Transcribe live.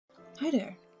Hi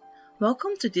there,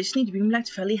 welcome to Disney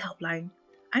Dreamlight Valley Helpline.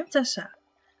 I'm Tessa,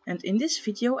 and in this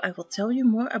video I will tell you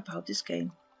more about this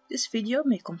game. This video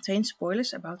may contain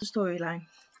spoilers about the storyline.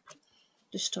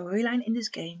 The storyline in this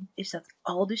game is that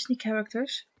all Disney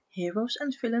characters, heroes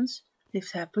and villains,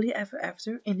 lived happily ever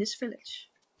after in this village,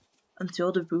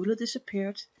 until the ruler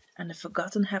disappeared and the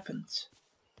forgotten happened.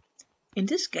 In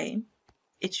this game,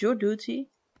 it's your duty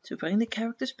to bring the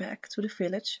characters back to the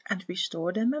village and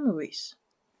restore their memories.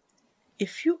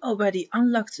 If you already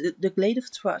unlocked the Glade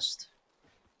of Trust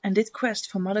and did quest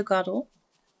for Mother Goddel,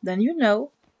 then you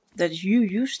know that you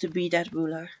used to be that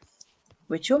ruler.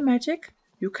 With your magic,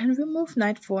 you can remove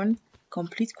Nightthorn,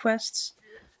 complete quests,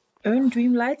 earn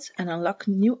Dreamlight and unlock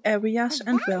new areas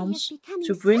and realms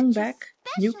to bring back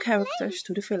new characters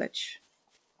to the village.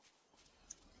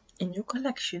 In your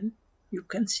collection, you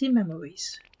can see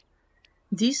memories.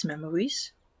 These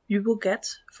memories you will get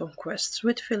from quests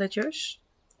with villagers,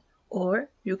 or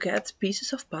you get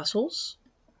pieces of puzzles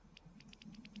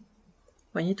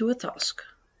when you do a task.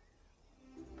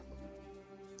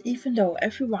 Even though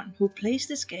everyone who plays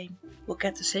this game will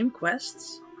get the same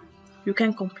quests, you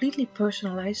can completely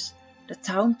personalize the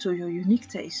town to your unique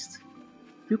taste.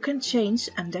 You can change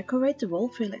and decorate the whole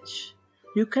village.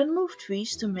 You can move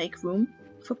trees to make room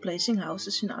for placing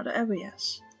houses in other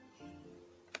areas.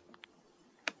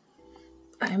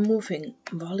 I'm moving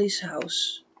Wally's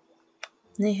house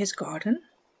near his garden.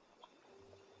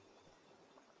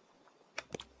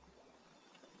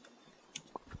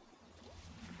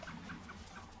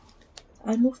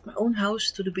 I moved my own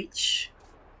house to the beach.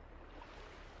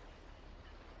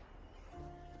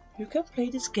 You can play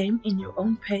this game in your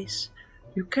own pace.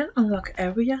 You can unlock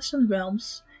areas and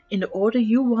realms in the order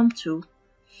you want to,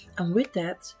 and with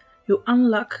that you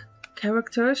unlock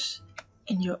characters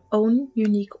in your own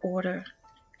unique order,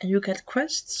 and you get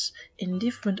quests in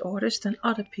different orders than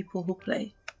other people who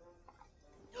play.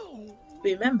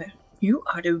 Remember, you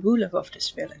are the ruler of this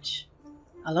village.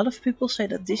 A lot of people say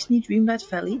that Disney Dreamlight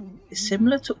Valley is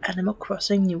similar to Animal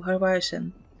Crossing New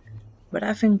Horizon, but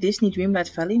I think Disney Dreamlight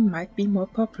Valley might be more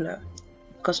popular,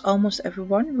 because almost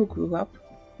everyone who grew up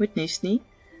with Disney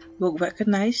will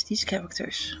recognize these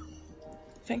characters.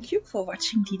 Thank you for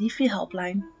watching DDV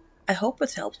Helpline. I hope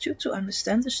it helped you to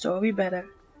understand the story better.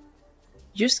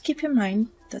 Just keep in mind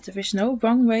that there is no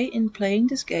wrong way in playing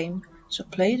this game, so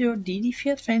play your DDV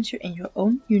adventure in your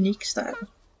own unique style.